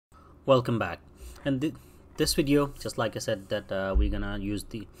Welcome back. And this video, just like I said, that we're gonna use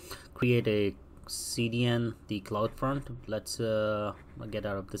create a CDN, the CloudFront. Let's get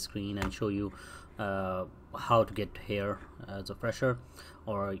out of the screen and show you how to get here as a fresher,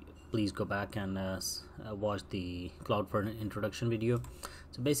 or please go back and watch the CloudFront introduction video.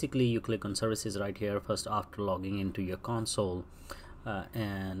 So basically you click on services right here first after logging into your console,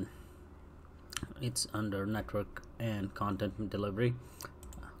 and it's under network and content delivery,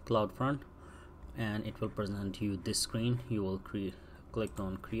 CloudFront, and it will present you this screen. You will click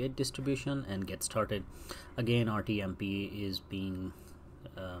on create distribution and get started. Again, RTMP is being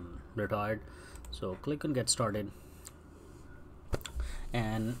retired, so click on get started,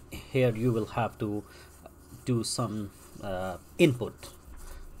 and here you will have to do some input.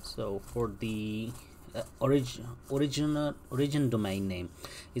 So for the origin domain name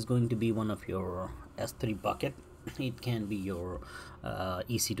is going to be one of your S3 bucket. It can be your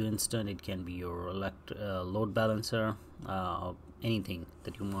EC2 instance, it can be your load balancer, anything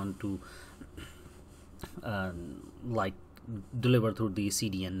that you want to like deliver through the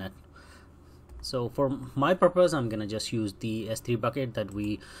CDN net. So for my purpose, I'm gonna just use the S3 bucket that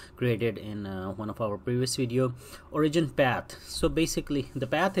we created in one of our previous video. Origin path. So basically the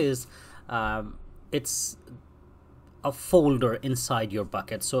path is it's a folder inside your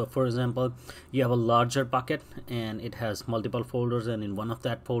bucket. So for example, you have a larger bucket and it has multiple folders, and in one of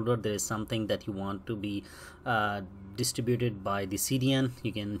that folder there is something that you want to be distributed by the CDN.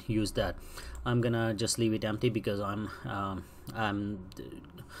 You can use that. I'm gonna just leave it empty because I'm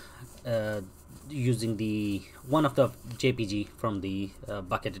using the one of the JPG from the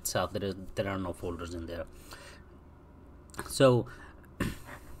bucket itself. There are no folders in there. So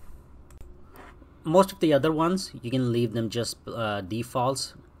most of the other ones you can leave them just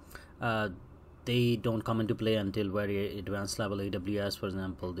defaults. They don't come into play until very advanced level AWS. For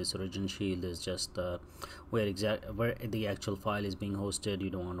example, this origin shield is just where the actual file is being hosted. You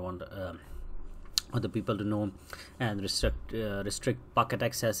don't want other people to know, and restrict bucket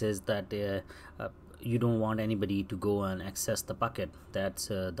accesses, that you don't want anybody to go and access the bucket that's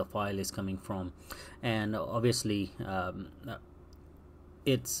the file is coming from. And obviously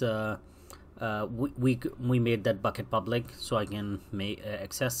it's we made that bucket public, so I can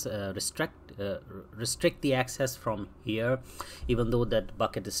restrict the access from here, even though that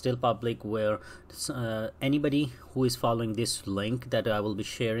bucket is still public, where anybody who is following this link that I will be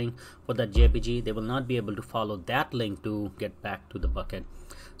sharing for that JPG, they will not be able to follow that link to get back to the bucket.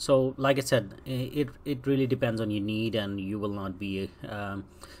 So like I said, it really depends on your need, and you will not be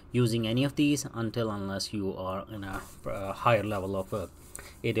using any of these unless you are in a higher level of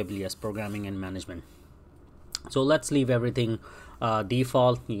AWS programming and management. So let's leave everything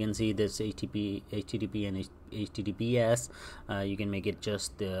default. You can see this HTTP and HTTPS. You can make it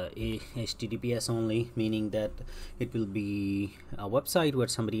just HTTPS only, meaning that it will be a website where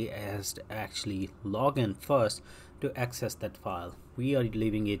somebody has to actually log in first to access that file. We are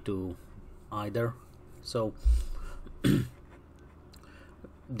leaving it to either. So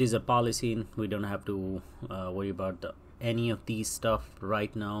these are policy. We don't have to worry about any of these stuff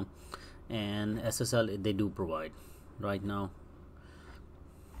right now, and SSL they do provide right now.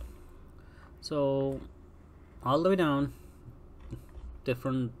 So all the way down,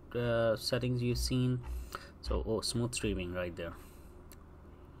 different settings you've seen. So smooth streaming right there.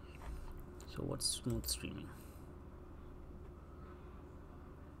 So what's smooth streaming?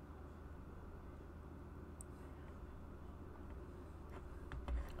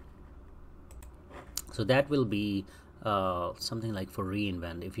 So that will be something like for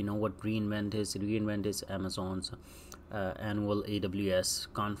reInvent. If you know what reInvent is Amazon's annual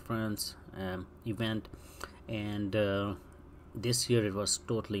AWS conference event, and this year it was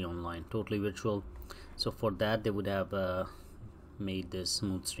totally online, totally virtual. So for that they would have made this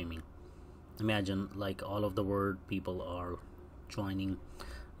smooth streaming. Imagine like all of the world people are joining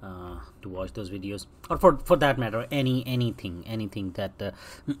to watch those videos, or for that matter anything that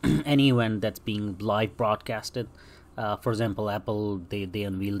any event that's being live broadcasted. For example, Apple, they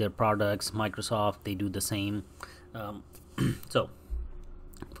unveil their products. Microsoft, they do the same. So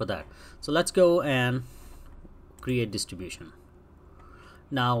for that, so let's go and create distribution.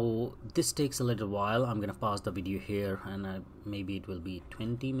 Now this takes a little while. I'm gonna pause the video here, and maybe it will be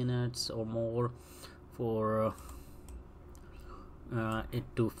 20 minutes or more for it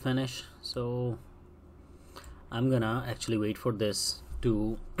to finish. So I'm gonna actually wait for this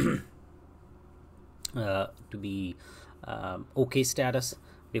to be okay status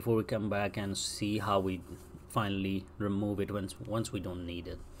before we come back and see how we finally remove it once we don't need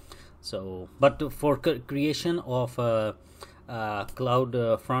it. So but for creation of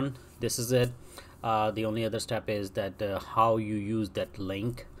CloudFront. This is it. The only other step is that how you use that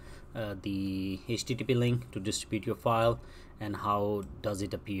link, the HTTP link to distribute your file, and how does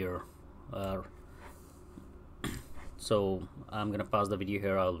it appear. So I'm gonna pause the video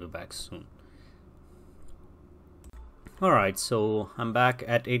here. I'll be back soon. Alright, so I'm back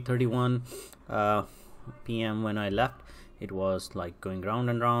at 8:31 p.m. when I left. It was like going round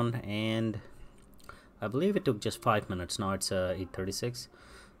and round, and I believe it took just 5 minutes. Now it's 8:36,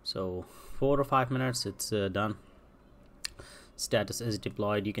 so 4 or 5 minutes, it's done. Status is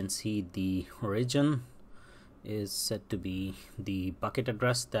deployed. You can see the origin is set to be the bucket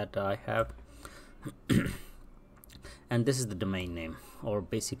address that I have. And this is the domain name, or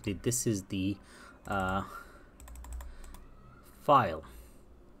basically this is the file,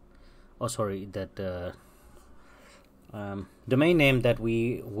 oh sorry, that domain name that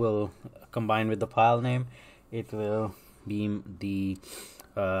we will combine with the file name. It will be the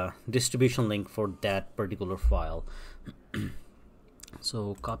distribution link for that particular file.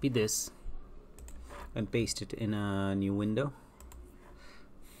 So copy this and paste it in a new window,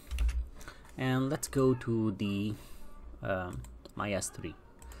 and let's go to the my S3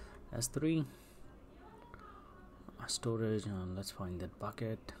 storage, and let's find that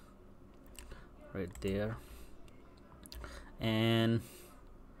bucket right there, and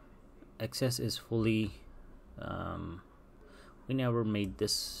access is fully we never made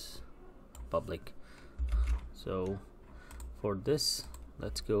this public. So for this,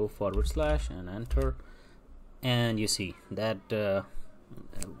 let's go / and enter, and you see that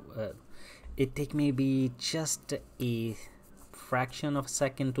it take maybe just a fraction of a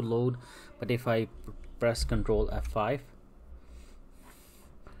second to load, but if I press Ctrl F5,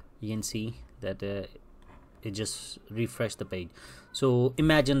 you can see that it just refreshed the page. So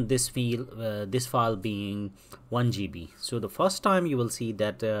imagine this file being 1 GB. So the first time you will see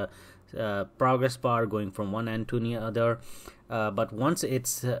that progress bar going from one end to the other, but once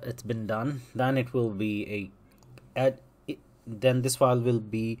it's been done, then it will be then this file will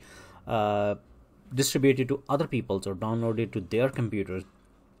be distributed to other people's or downloaded to their computers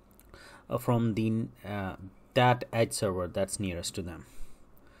from the that edge server that's nearest to them.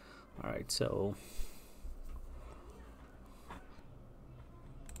 Alright, so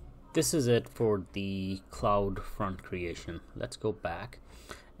this is it for the CloudFront creation. Let's go back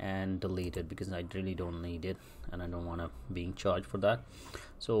and delete it because I really don't need it and I don't want to being charged for that.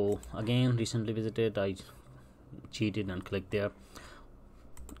 So again, recently visited, I cheated and clicked there.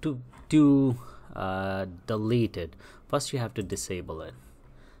 To delete it, first you have to disable it,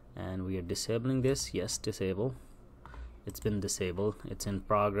 and we are disabling this. Yes, disable. It's been disabled. It's in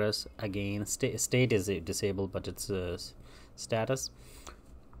progress. Again, state is disabled, but it's status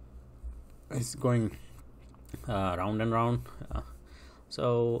is going round and round.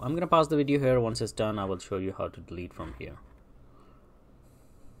 So I'm gonna pause the video here. Once it's done, I will show you how to delete from here.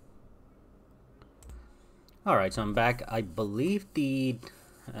 Alright, so I'm back. I believe the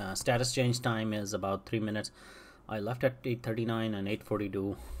status change time is about 3 minutes. I left at 8:39 and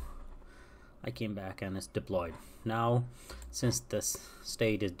 8:42 I came back and it's deployed. Now since this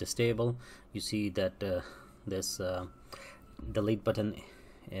state is disabled, you see that this delete button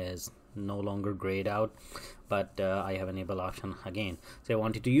is no longer grayed out, but I have enable option again. So I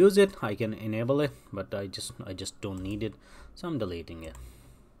wanted to use it, I can enable it, but I just don't need it, so I'm deleting it.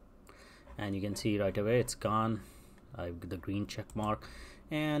 And you can see right away it's gone. I've the green check mark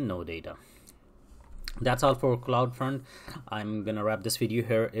and no data. That's all for CloudFront. I'm gonna wrap this video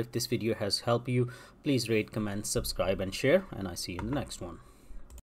here. If this video has helped you, please rate, comment, subscribe and share, and I see you in the next one.